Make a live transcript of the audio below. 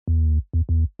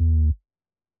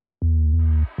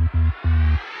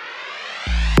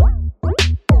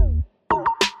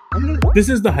This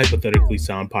is the Hypothetically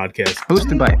Sound podcast,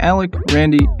 hosted by Alec,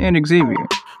 Randy, and Xavier,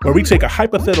 where we take a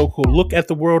hypothetical look at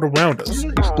the world around us,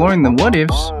 exploring the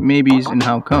what-ifs, maybes, and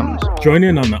how comes. Join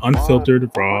in on the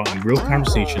unfiltered, raw, and real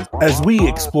conversations as we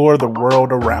explore the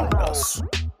world around us.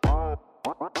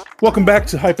 Welcome back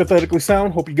to Hypothetically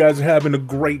Sound. Hope you guys are having a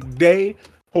great day.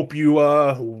 Hope you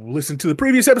listened to the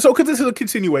previous episode, because this is a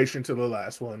continuation to the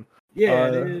last one. Yeah,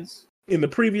 it is. In the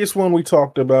previous one, we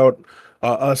talked about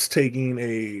us taking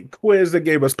a quiz that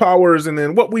gave us powers and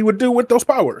then what we would do with those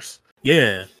powers.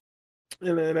 Yeah.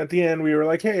 And then at the end, we were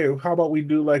like, hey, how about we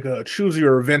do like a choose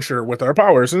your adventure with our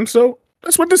powers? And so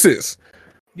that's what this is.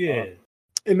 Yeah.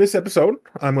 In this episode,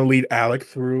 I'm going to lead Alec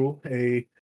through a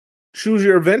choose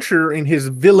your adventure in his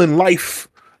villain life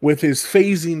with his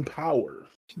phasing power.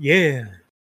 Yeah.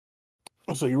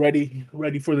 So you ready?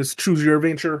 Ready for this choose your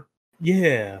adventure?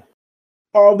 Yeah.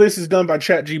 All this is done by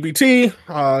ChatGPT.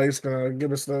 It's going to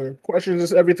give us the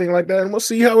questions and everything like that, and we'll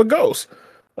see how it goes.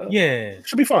 Yeah.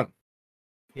 Should be fun.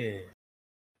 Yeah.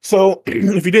 So,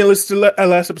 if you didn't listen to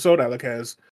last episode, Alec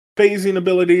has phasing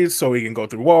abilities, so he can go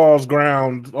through walls,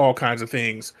 ground, all kinds of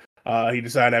things. He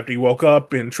decided after he woke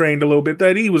up and trained a little bit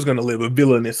that he was going to live a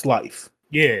villainous life.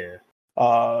 Yeah.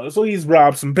 So he's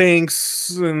robbed some banks,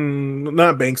 and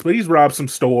not banks, but he's robbed some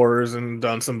stores and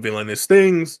done some villainous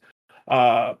things.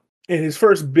 And his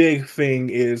first big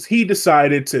thing is he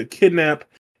decided to kidnap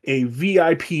a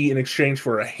VIP in exchange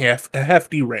for a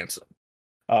hefty ransom.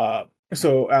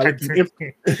 So Alec, I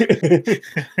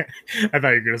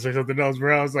thought you were gonna say something else,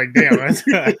 bro. I was like, damn,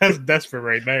 that's desperate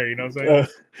right there. You know what I'm saying?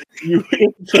 You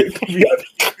infiltrate the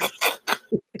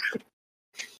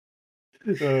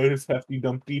VIP. His hefty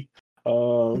dumpty.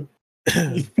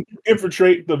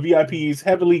 Infiltrate the VIP's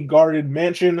heavily guarded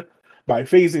mansion by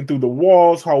phasing through the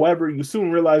walls. However, you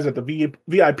soon realize that the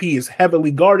VIP is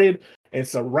heavily guarded and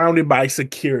surrounded by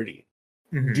security.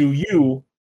 Mm-hmm. Do you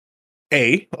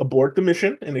A, abort the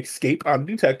mission and escape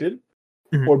undetected,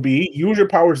 mm-hmm. or B, use your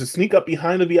powers to sneak up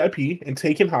behind the VIP and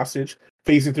take him hostage,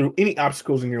 phasing through any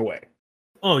obstacles in your way?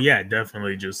 Oh yeah,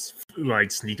 definitely just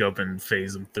like sneak up and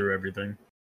phase them through everything.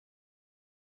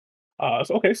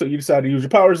 So you decide to use your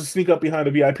powers to sneak up behind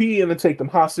the VIP and then take them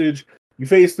hostage. You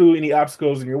phase through any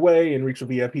obstacles in your way and reach the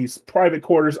VIP's private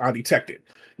quarters undetected.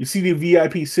 You see the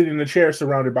VIP sitting in a chair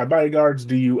surrounded by bodyguards.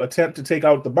 Do you attempt to take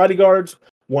out the bodyguards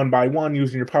one by one,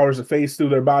 using your powers to phase through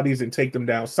their bodies and take them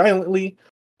down silently?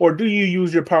 Or do you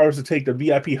use your powers to take the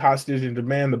VIP hostage and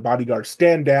demand the bodyguards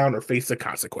stand down or face the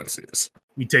consequences?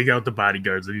 We take out the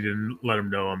bodyguards and you didn't let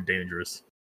them know I'm dangerous.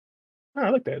 Oh, I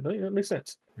like that. That makes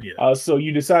sense. Yeah. So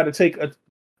you decide to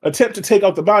attempt to take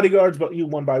out the bodyguards, but you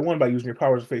one by one by using your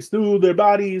powers to phase through their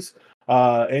bodies.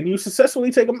 And you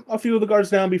successfully take a few of the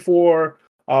guards down before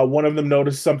one of them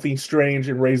notices something strange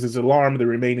and raises alarm. The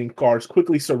remaining guards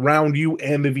quickly surround you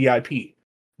and the VIP.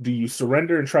 Do you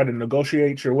surrender and try to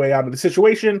negotiate your way out of the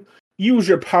situation? Use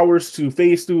your powers to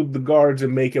phase through the guards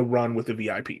and make a run with the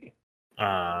VIP.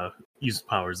 Use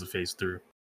powers to phase through.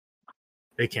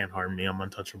 They can't harm me. I'm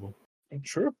untouchable.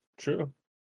 True.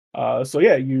 So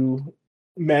yeah, you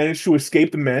manage to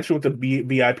escape the mansion with the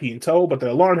VIP in tow, but the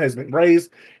alarm has been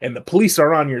raised and the police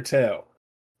are on your tail.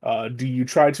 Do you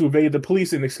try to evade the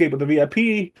police and escape with the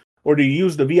VIP, or do you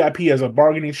use the VIP as a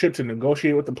bargaining chip to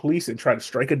negotiate with the police and try to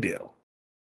strike a deal?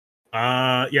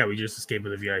 Yeah, we just escape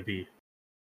with the VIP.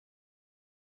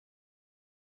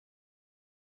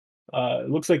 It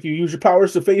looks like you use your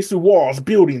powers to phase through walls,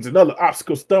 buildings, and other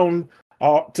obstacles thrown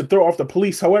to throw off the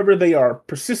police. However, they are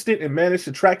persistent and manage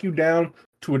to track you down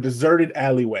to a deserted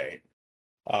alleyway.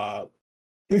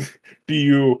 Do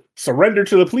you surrender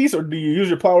to the police, or do you use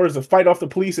your powers to fight off the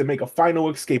police and make a final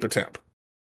escape attempt?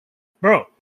 Bro,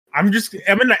 I'm in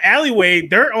the alleyway.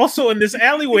 They're also in this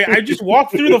alleyway. I just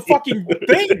walked through the fucking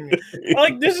thing.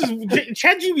 Like, this is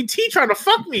ChatGPT trying to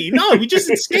fuck me. No, we just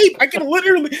escape. I can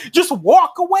literally just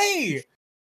walk away.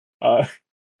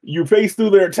 You phase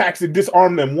through their attacks and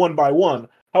disarm them one by one.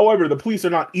 However, the police are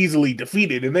not easily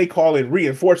defeated, and they call in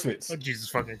reinforcements. Oh, Jesus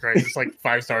fucking Christ. It's like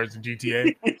 5 stars in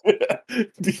GTA.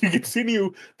 Do you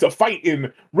continue to fight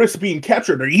and risk being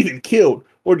captured or even killed?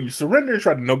 Or do you surrender and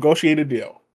try to negotiate a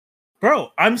deal?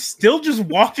 Bro, I'm still just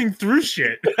walking through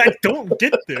shit. I don't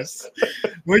get this.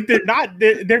 Like,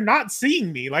 they're not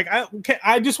seeing me. Like,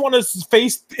 I just want to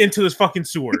face into this fucking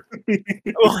sewer.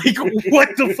 Like, what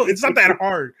the fuck? It's not that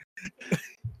hard.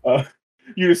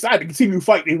 You decide to continue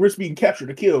fighting and risk being captured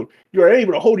or killed. You are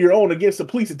able to hold your own against the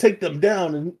police and take them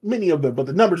down, and many of them, but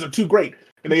the numbers are too great,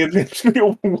 and they eventually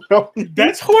overwhelm you.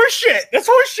 That's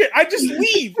horseshit. I just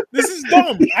leave. This is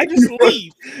dumb. I just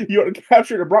leave. You are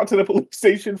captured and brought to the police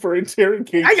station for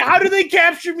interrogation. How do they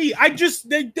capture me?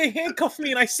 They handcuff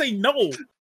me and I say no.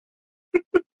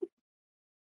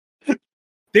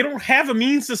 They don't have a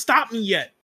means to stop me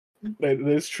yet.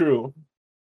 That's true.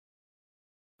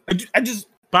 I just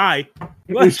bye.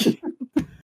 Like,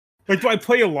 do I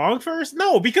play along first?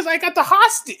 No, because I got the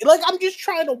hostage. Like, I'm just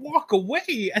trying to walk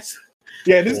away.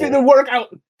 Yeah, this didn't work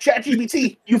out.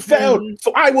 ChatGPT, you failed,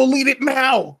 so I will lead it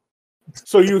now.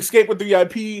 So you escape with the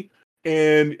VIP,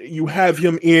 and you have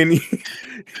him in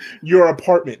your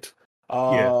apartment.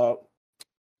 Yeah.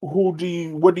 What do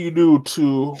you do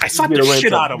to? I slapped the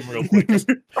shit out of him real quick.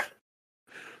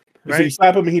 Right? So you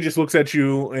slap him, and he just looks at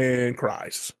you and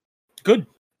cries. Good.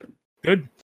 I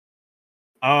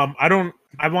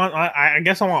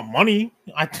guess I want money.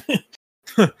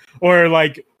 Or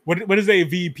like, what is a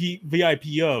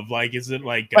VIP of? Like, is it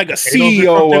like a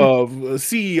CEO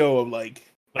of like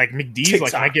McD's? TikTok.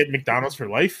 Like, can I get McDonald's for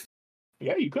life?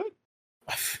 Yeah, you could.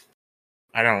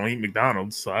 I don't eat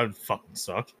McDonald's, so that would fucking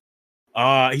suck.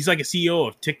 He's like a CEO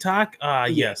of TikTok.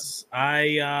 Yes.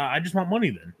 I just want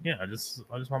money then. Yeah, I just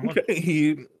want money. Okay.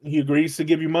 He agrees to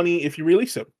give you money if you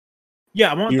release him.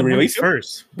 Yeah, I want the money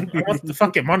first. I want the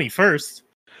fucking money first.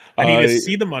 I need to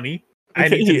see the money. I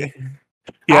need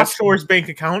to offshore his bank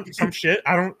account, some shit.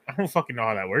 I don't fucking know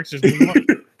how that works. Just give me money.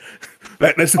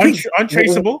 That's the thing.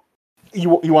 Untraceable. You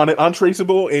want it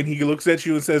untraceable, and he looks at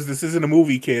you and says, "This isn't a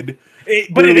movie, kid.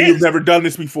 But you've never done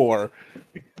this before."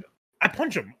 I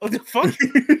punch him. What the fuck?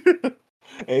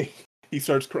 Hey, he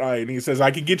starts crying. He says,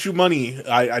 "I can get you money.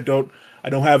 I don't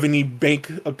have any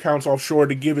bank accounts offshore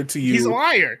to give it to you." He's a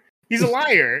liar. He's a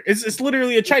liar. It's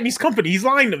literally a Chinese company. He's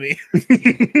lying to me.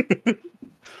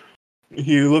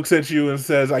 He looks at you and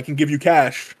says, "I can give you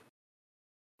cash."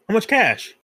 How much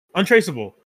cash?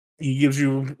 Untraceable.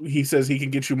 He says he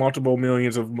can get you multiple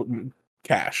millions of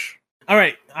cash. All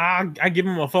right. I give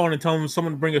him a phone and tell him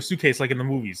someone to bring a suitcase like in the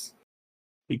movies.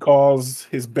 He calls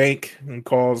his bank and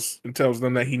tells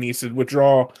them that he needs to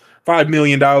withdraw $5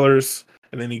 million.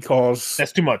 And then he calls.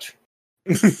 That's too much.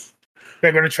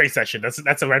 They're going to trace that shit.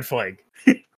 That's a red flag.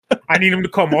 I need him to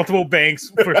call multiple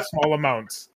banks for small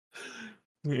amounts.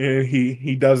 And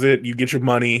he does it. You get your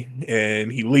money,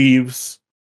 and he leaves.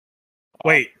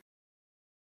 Wait.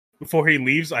 Before he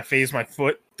leaves, I phase my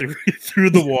foot through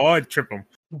the wall and trip him.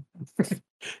 He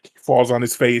falls on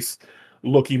his face,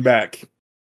 looking back.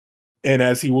 And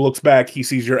as he looks back, he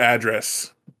sees your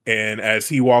address. And as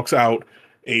he walks out,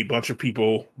 a bunch of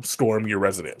people storm your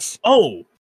residence. Oh,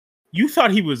 you thought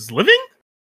he was living?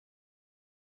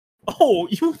 Oh,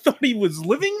 you thought he was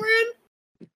living,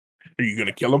 man? Are you going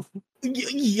to kill him?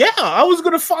 Yeah, I was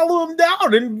going to follow him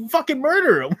down and fucking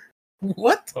murder him.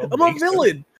 What? I'm a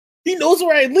villain. He knows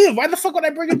where I live. Why the fuck would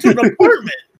I bring him to an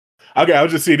apartment? Okay, I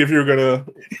was just seeing if you were going to...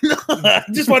 No, I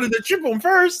just wanted to trip him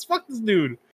first. Fuck this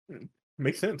dude.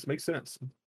 Makes sense.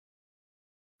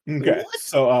 Okay, what?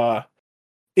 So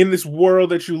in this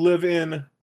world that you live in,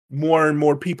 more and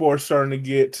more people are starting to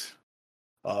get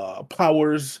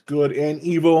powers, good and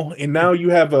evil, and now you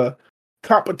have a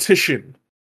competition.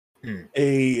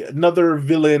 Another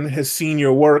villain has seen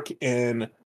your work and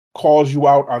calls you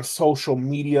out on social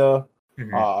media.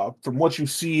 From what you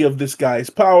see of this guy's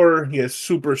power, he has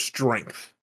super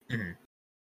strength.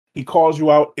 He calls you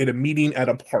out at a meeting at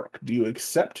a park. Do you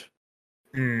accept?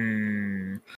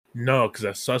 No, because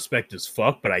that suspect is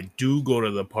fuck, but I do go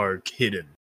to the park hidden,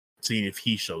 seeing if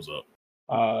he shows up.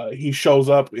 He shows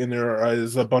up, and there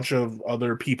is a bunch of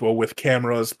other people with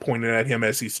cameras pointed at him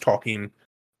as he's talking,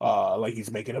 like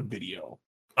he's making a video.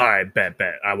 All right, bet.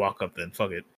 I walk up then.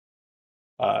 Fuck it.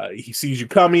 He sees you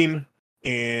coming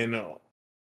and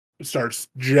starts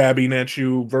jabbing at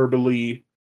you verbally,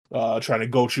 trying to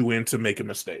goat you in to make a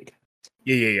mistake.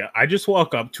 Yeah. I just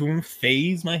walk up to him,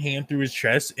 phase my hand through his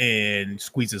chest, and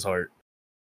squeeze his heart.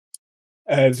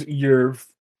 As you're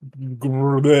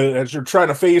trying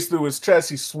to phase through his chest,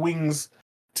 he swings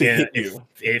to hit you.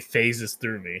 It phases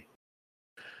through me.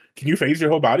 Can you phase your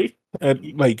whole body,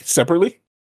 like separately?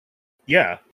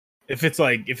 Yeah. If it's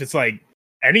like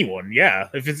anyone, yeah.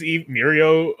 If it's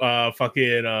Mirio,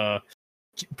 fucking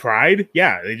Pride,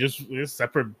 yeah. They're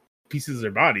separate pieces of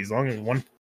their body. As long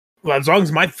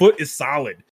as my foot is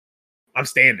solid, I'm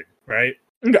standing, right?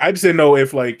 I just didn't know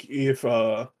if I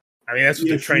mean, that's what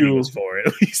the training was for.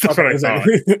 At least that's what I thought.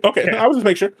 Okay, yeah. I was just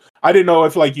making sure. I didn't know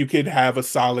if you could have a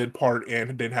solid part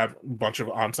and then have a bunch of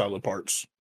unsolid parts.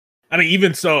 I mean,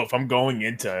 even so, if I'm going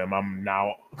into him, I'm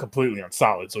now completely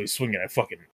unsolid, so he's swinging at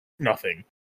fucking nothing.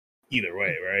 Either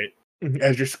way, right?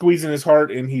 As you're squeezing his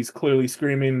heart and he's clearly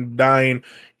screaming, dying,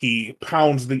 he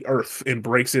pounds the earth and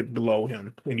breaks it below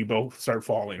him, and you both start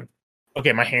falling.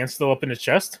 Okay, my hand's still up in his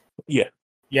chest? Yeah.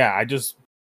 Yeah, I just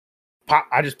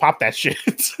pop that shit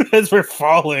as we're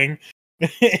falling.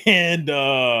 And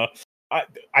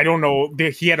I don't know.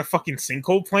 He had a fucking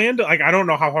sinkhole planned. Like I don't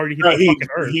know how hard he hit the fucking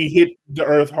earth. He hit the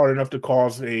earth hard enough to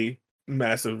cause a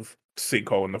massive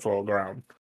sinkhole in the ground.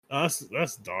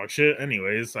 That's dog shit.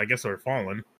 Anyways, I guess we're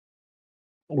falling.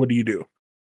 What do you do?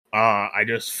 I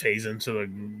just phase into the.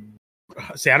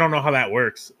 See, I don't know how that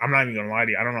works. I'm not even gonna lie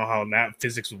to you. I don't know how that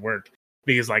physics would work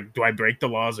because, like, do I break the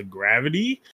laws of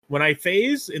gravity when I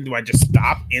phase, and do I just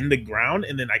stop in the ground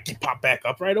and then I can pop back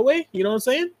up right away? You know what I'm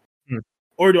saying?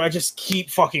 Or do I just keep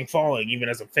fucking falling even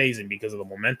as I'm phasing because of the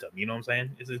momentum? You know what I'm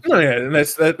saying? No, yeah, and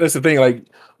that's the thing. Like,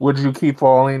 would you keep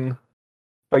falling?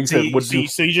 Like you said, would you?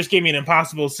 So you just gave me an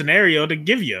impossible scenario to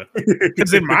give you.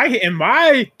 Because in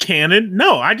my canon,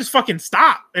 no, I just fucking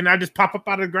stop and I just pop up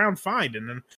out of the ground fine, and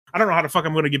then I don't know how the fuck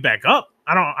I'm gonna get back up.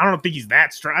 I don't think he's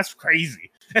that strong. That's crazy.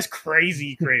 That's crazy.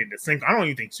 He created the sinkhole. I don't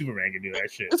even think Superman can do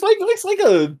that shit. It's like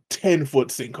a 10-foot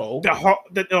sinkhole.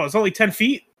 It's only 10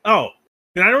 feet. Oh.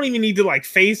 And I don't even need to like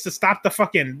phase to stop the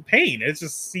fucking pain. It's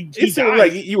just it's still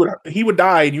like he would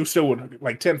die, and you still would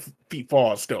like 10 feet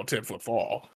fall, still 10-foot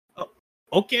fall.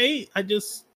 Okay, I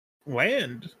just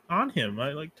land on him.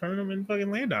 I like turn him and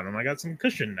fucking land on him. I got some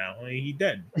cushion now. He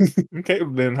dead. Okay,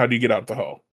 then how do you get out the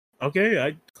hole? Okay,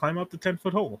 I climb up the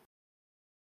 10-foot hole.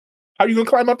 How are you gonna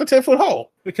climb up the 10-foot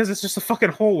hole? Because it's just a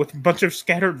fucking hole with a bunch of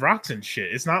scattered rocks and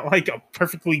shit. It's not like a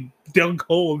perfectly dug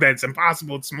hole that's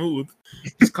impossible and smooth.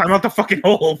 Just climb out the fucking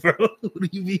hole, bro. What do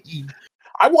you mean?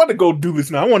 I want to go do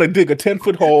this now. I want to dig a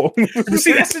 10-foot hole.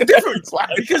 See, that's the difference.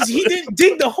 Because he didn't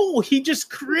dig the hole. He just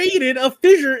created a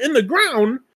fissure in the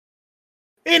ground.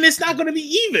 And it's not going to be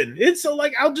even. It's so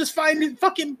like, I'll just find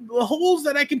fucking holes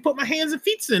that I can put my hands and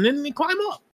feet in and then climb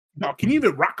up. No, can you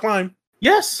even rock climb?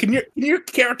 Yes. Can your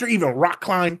character even rock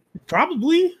climb?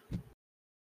 Probably.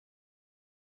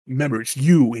 Remember, it's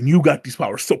you, and you got these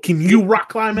powers. So can you rock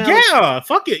climb, Alex? Yeah,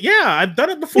 fuck it. Yeah, I've done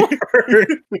it before.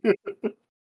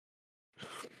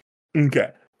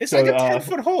 Okay. It's like a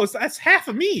 10-foot hole. That's half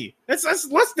of me. That's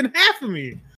less than half of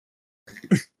me.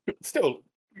 Still,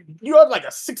 you have like a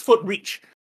 6-foot reach.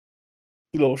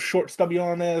 You little short, stubby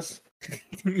arm ass.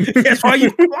 That's why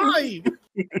you climb.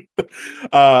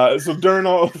 So during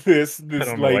all of this I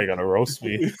don't know why you're gonna roast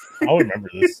me. I'll remember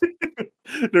this.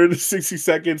 During the 60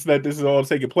 seconds that this is all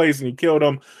taking place, and you killed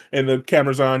him, and the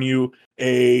camera's on you,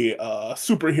 a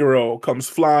superhero comes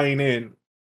flying in.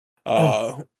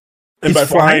 And by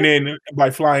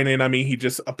flying in, I mean he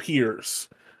just appears.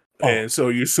 And so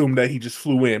you assume that he just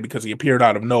flew in because he appeared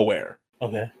out of nowhere.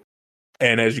 Okay.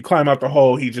 And as you climb out the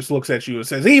hole, he just looks at you and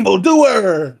says, "Evil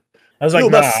doer!" I was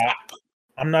like, nah,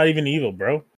 I'm not even evil,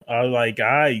 bro.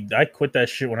 I quit that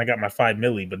shit when I got my 5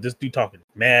 milli, but this dude talking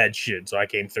mad shit, so I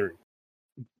came through.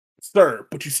 Sir,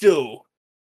 but you still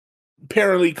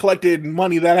apparently collected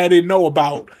money that I didn't know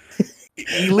about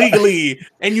illegally,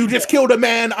 and you just killed a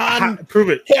man on prove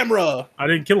it camera. I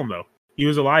didn't kill him though. He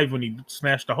was alive when he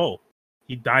smashed the hole.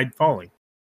 He died falling.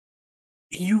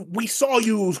 We saw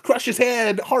you crush his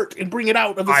heart and bring it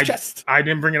out of his chest. I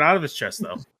didn't bring it out of his chest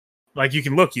though. Like you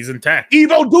can look, he's intact.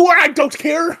 Evil doer, I don't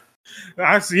care.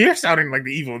 You're sounding like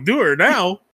the evil doer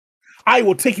now. I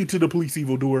will take you to the police,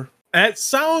 evil doer. That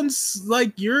sounds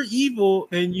like you're evil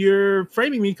and you're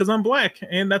framing me because I'm black,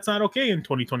 and that's not okay in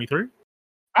 2023.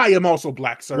 I am also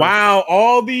black, sir. Wow,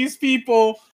 all these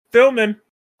people filming,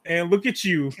 and look at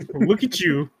you. Look at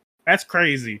you. That's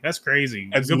crazy. That's crazy.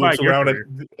 As he looks around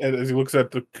as he looks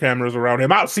at the cameras around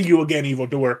him, I'll see you again, evil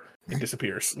doer, and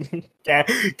disappears.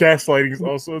 Gaslighting is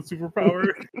also a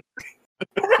superpower.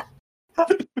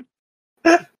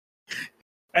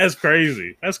 That's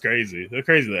crazy. That's crazy. That's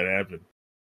crazy that happened.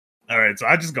 All right, so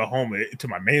I just go home to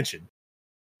my mansion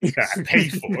that I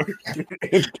paid for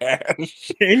in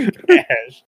cash. In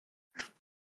cash.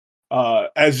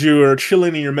 As you're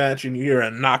chilling in your mansion, you hear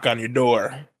a knock on your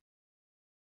door.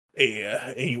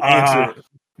 And you answer.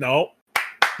 No.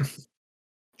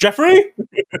 Jeffrey?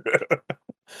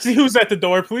 See who's at the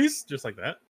door, please? Just like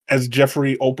that. As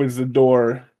Jeffrey opens the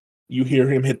door, you hear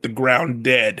him hit the ground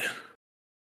dead.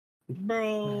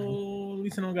 Bro, at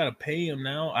least I don't gotta pay him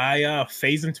now. I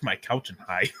phase into my couch and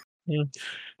hide.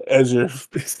 As you're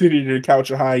sitting in your couch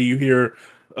and high, you hear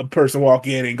a person walk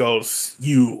in and goes,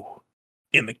 "You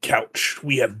in the couch,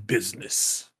 we have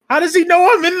business." How does he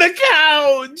know I'm in the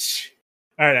couch?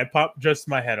 All right, I pop just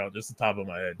my head out, just the top of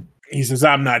my head. He says,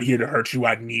 "I'm not here to hurt you.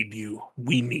 I need you.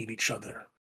 We need each other.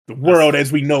 The world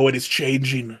as we know it is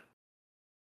changing.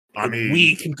 I mean,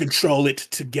 we can control it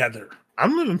together."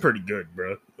 I'm living pretty good,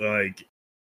 bro. Like,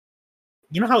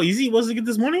 you know how easy it was to get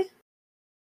this money?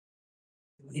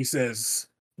 He says,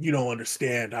 "You don't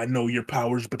understand. I know your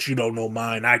powers, but you don't know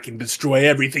mine. I can destroy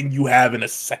everything you have in a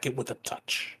second with a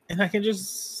touch. And I can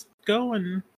just go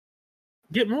and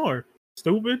get more."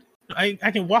 Stupid. I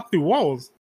can walk through walls.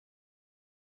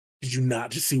 Did you not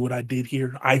just see what I did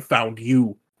here? I found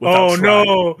you. Oh trying.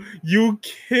 no! You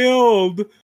killed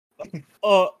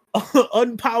a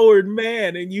unpowered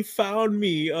man, and you found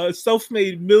me, a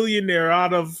self-made millionaire,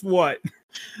 out of what?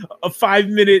 A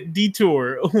 5-minute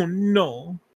detour. Oh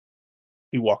no!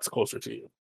 He walks closer to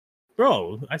you.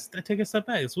 Bro, I take a step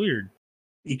back. It's weird.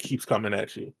 He keeps coming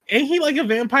at you. Ain't he like a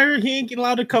vampire? He ain't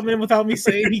allowed to come in without me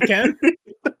saying he can.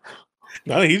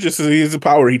 No, he's a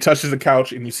power. He touches the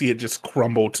couch and you see it just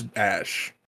crumble to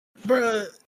ash. Bruh.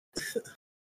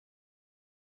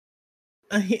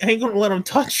 I ain't gonna let him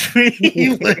touch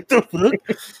me. What the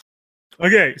fuck?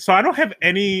 Okay, so I don't have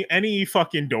any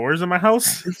fucking doors in my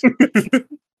house.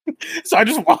 So I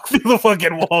just walk through the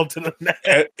fucking wall to the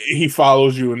next. He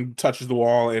follows you and touches the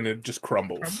wall and it just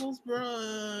crumbles. Crumbles,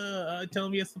 bruh. Tell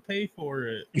me he has to pay for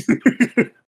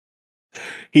it.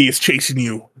 He is chasing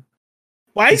you.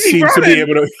 Why is he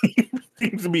running?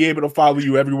 Seems to be able to follow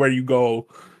you everywhere you go.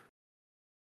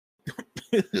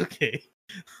 Okay.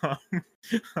 What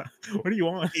do you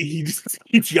want? He just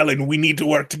keeps yelling, "We need to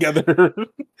work together."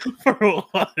 For what?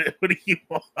 What do you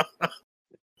want?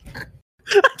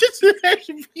 I just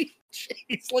imagine being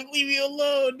chased. Like, leave me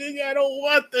alone, nigga. I don't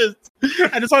want this.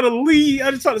 I just want to leave.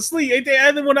 I just want to sleep. Ain't there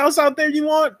anyone else out there you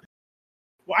want?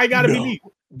 Why I gotta be me?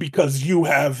 Because you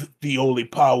have the only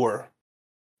power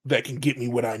that can get me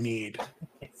what I need.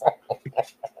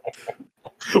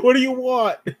 What do you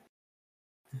want?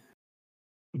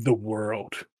 The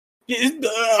world.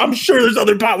 I'm sure there's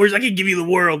other powers. I can give you the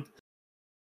world.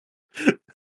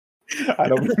 I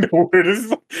don't even know where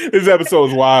this episode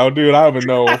is wild, dude. I don't even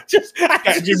know.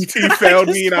 ChatGPT failed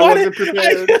me and I wasn't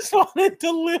prepared. I just wanted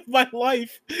to live my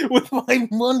life with my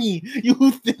money.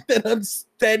 You think that I'm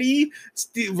steady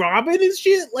robbing and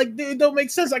shit? Like, dude, it don't make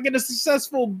sense. I get a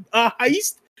successful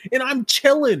heist and I'm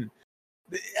chilling.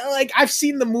 Like, I've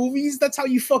seen the movies. That's how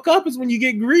you fuck up, is when you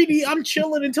get greedy. I'm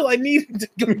chilling until I need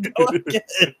to go again.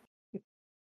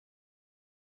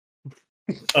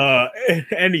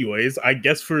 Anyways, I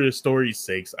guess for the story's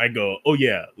sakes, I go, oh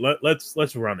yeah,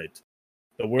 let's run it.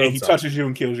 The world. He touches you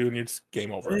and kills you, and it's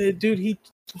game over. Dude,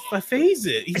 I phase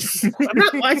it.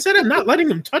 I said I'm not letting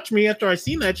him touch me after I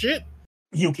seen that shit.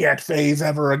 You can't phase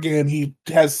ever again. He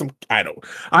has some. I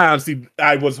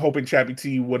was hoping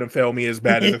ChatGPT wouldn't fail me as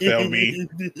bad as it failed me.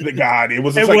 The God, it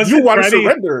was just like, you want to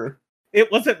surrender.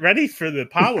 It wasn't ready for the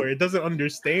power. It doesn't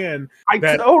understand. I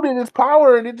told it its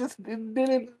power, and it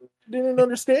didn't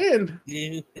understand.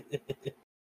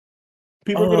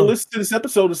 People are going to listen to this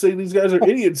episode and say these guys are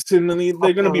idiots, and then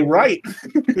they're going to be right.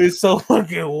 It's so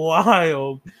fucking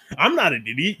wild. I'm not an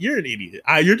idiot. You're an idiot.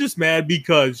 You're just mad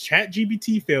because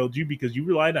ChatGPT failed you because you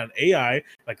relied on AI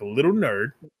like a little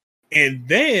nerd, and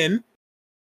then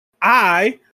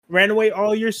I ran away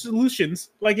all your solutions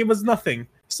like it was nothing.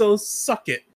 So suck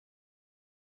it.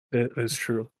 That is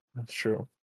true. That's true.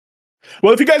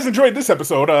 Well, if you guys enjoyed this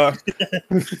episode,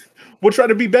 we'll try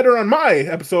to be better on my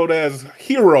episode as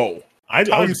Hero.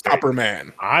 Time Stopper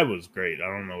Man. I was great. I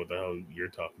don't know what the hell you're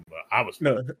talking about.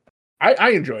 I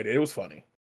enjoyed it. It was funny.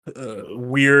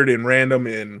 Weird and random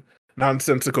and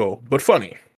nonsensical, but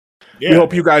funny. Yeah. We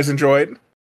hope you guys enjoyed.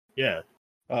 Yeah.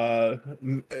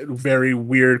 Very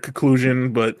weird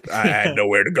conclusion, but I had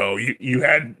nowhere to go. You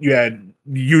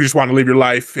just want to live your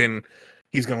life, and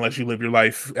he's gonna let you live your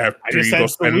life after you go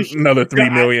spend another 3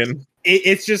 million.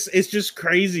 It's just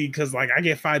crazy because, like, I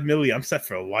get 5 million, I'm set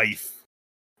for life.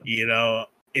 You know,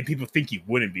 and people think you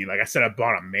wouldn't be. Like I said, I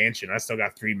bought a mansion. I still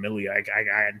got 3 million. I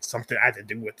had something I had to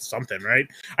do with something, right?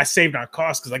 I saved on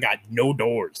costs because I got no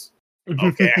doors.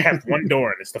 Okay, I have one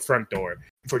door, and it's the front door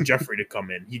for Jeffrey to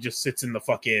come in. He just sits in the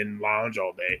fucking lounge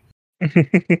all day,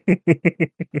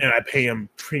 and I pay him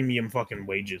premium fucking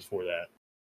wages for that.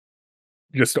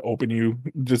 Just to open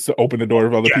the door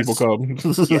if other people come.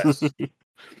 Yes.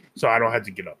 So I don't have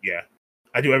to get up. Yeah,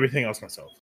 I do everything else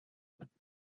myself.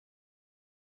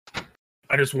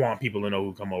 I just want people to know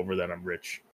who come over that I'm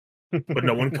rich. But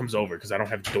no one comes over because I don't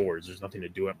have doors. There's nothing to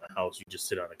do at my house. You just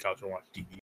sit on the couch and watch TV.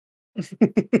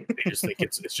 They just think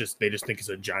it's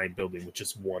a giant building with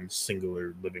just one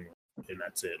singular living room, and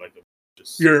that's it. Like,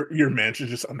 just your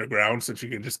mansion's just underground, since you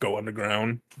can just go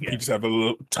underground. Yeah. You just have a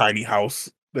little tiny house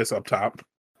that's up top.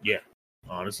 Yeah.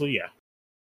 Honestly, yeah.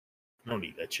 I don't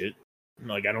need that shit.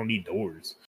 Like, I don't need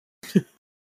doors.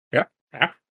 Yeah.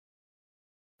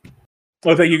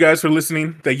 Well, thank you guys for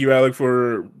listening. Thank you, Alec,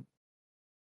 for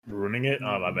ruining it.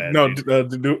 Oh, my bad. No,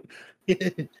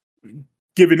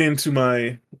 giving into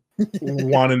my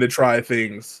wanting to try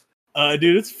things.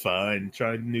 Dude, it's fine.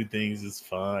 Trying new things is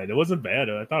fine. It wasn't bad.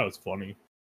 I thought it was funny.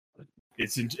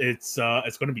 It's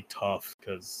going to be tough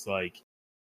because, like,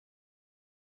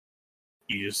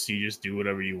 you just do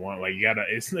whatever you want. Like you gotta,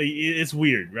 it's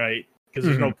weird, right? Because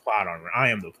there's no plot armor. I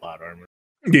am the plot armor.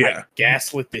 Yeah. I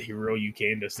gaslit the hero you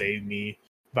came to save me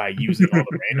by using all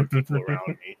the random people around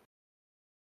me.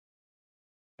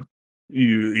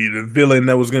 You the villain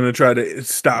that was gonna try to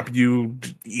stop you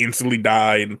instantly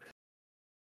died.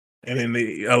 And then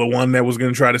the other one that was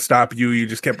gonna try to stop you, you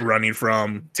just kept running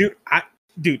from. Dude,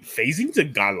 phasing's a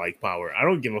godlike power. I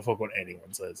don't give a fuck what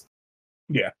anyone says.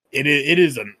 Yeah. It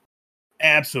is an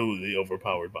absolutely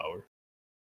overpowered power.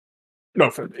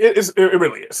 No, it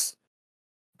really is.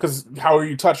 Because how are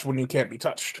you touched when you can't be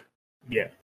touched? Yeah.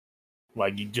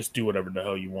 Like you just do whatever the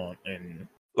hell you want, and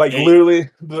like literally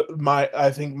I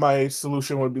think my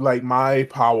solution would be like my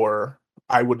power,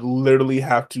 I would literally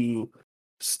have to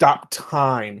stop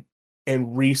time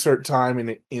and reset time in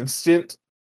an instant,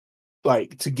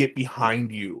 like to get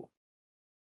behind you.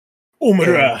 Oh my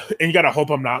god! And you gotta hope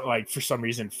I'm not like for some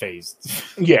reason phased.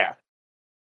 Yeah,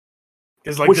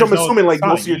 it's like which I'm assuming like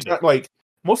most of your time, like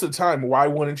most of the time. Why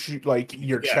wouldn't you like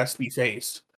your chest be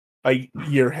phased? Like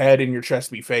your head and your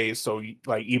chest be phased. So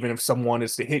like even if someone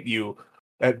is to hit you,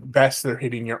 at best they're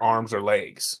hitting your arms or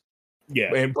legs.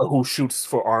 Yeah, but who shoots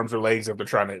for arms or legs if they're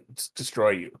trying to destroy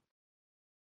you?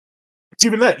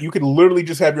 Even that, you could literally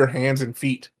just have your hands and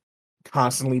feet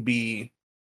constantly be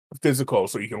physical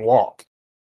so you can walk,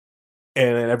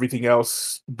 and then everything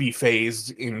else be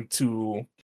phased into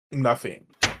nothing.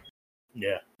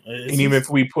 Yeah, and even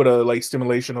if we put a like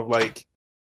stimulation of like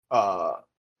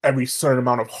every certain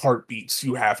amount of heartbeats,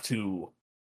 you have to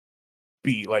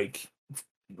be like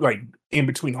in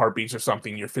between heartbeats or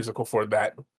something, you're physical for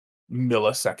that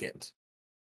millisecond.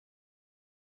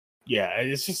 Yeah,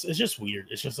 it's just weird.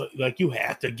 It's just like you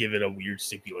have to give it a weird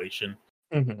stipulation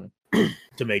to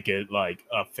make it like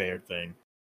a fair thing.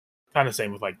 Kind of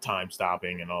same with like time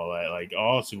stopping and all that. Like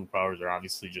all superpowers are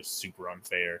obviously just super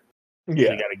unfair. Yeah,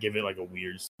 so you got to give it like a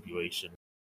weird stipulation,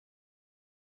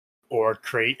 or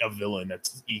create a villain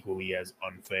that's equally as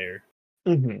unfair.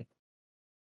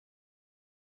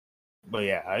 But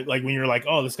yeah, like when you're like,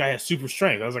 oh, this guy has super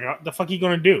strength. I was like, what the fuck are you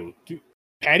gonna do?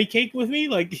 Patty cake with me?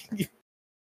 Like.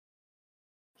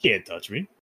 Can't touch me.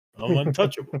 I'm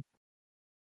untouchable.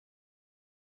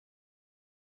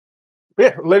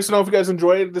 Yeah, let us know if you guys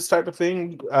enjoyed this type of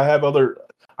thing. I have other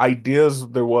ideas.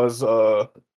 There was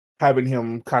having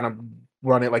him kind of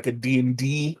run it like a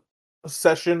D&D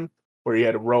session where he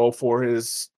had to roll for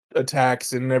his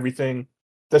attacks and everything.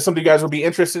 That's something you guys would be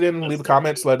interested in. Leave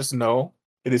comments, let us know.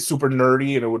 It is super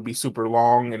nerdy and it would be super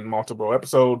long and multiple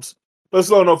episodes. Let us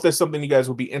know if there's something you guys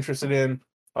would be interested in.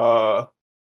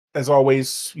 As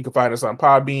always, you can find us on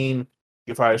Podbean. You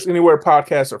can find us anywhere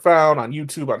podcasts are found, on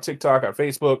YouTube, on TikTok, on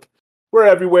Facebook. We're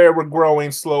everywhere. We're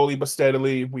growing slowly but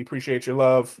steadily. We appreciate your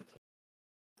love.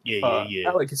 Yeah.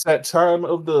 Alec, it's that time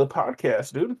of the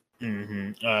podcast, dude.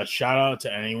 Shout out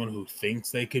to anyone who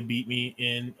thinks they could beat me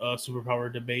in a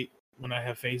superpower debate when I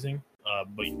have phasing,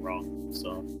 but you're wrong.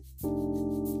 So,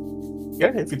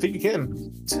 yeah, if you think you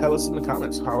can, tell us in the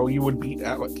comments how you would beat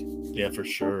Alec. Yeah, for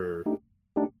sure.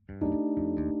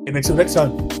 And until next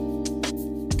time,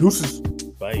 deuces.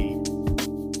 Bye.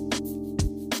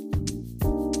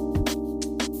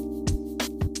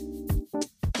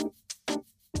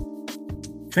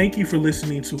 Thank you for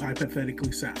listening to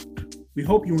Hypothetically Sound. We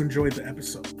hope you enjoyed the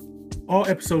episode. All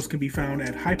episodes can be found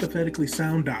at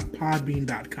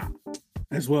hypotheticallysound.podbean.com,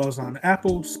 as well as on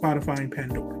Apple, Spotify, and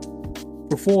Pandora.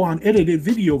 For full unedited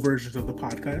video versions of the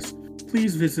podcast,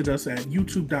 please visit us at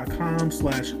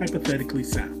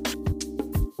youtube.com/hypotheticallysound.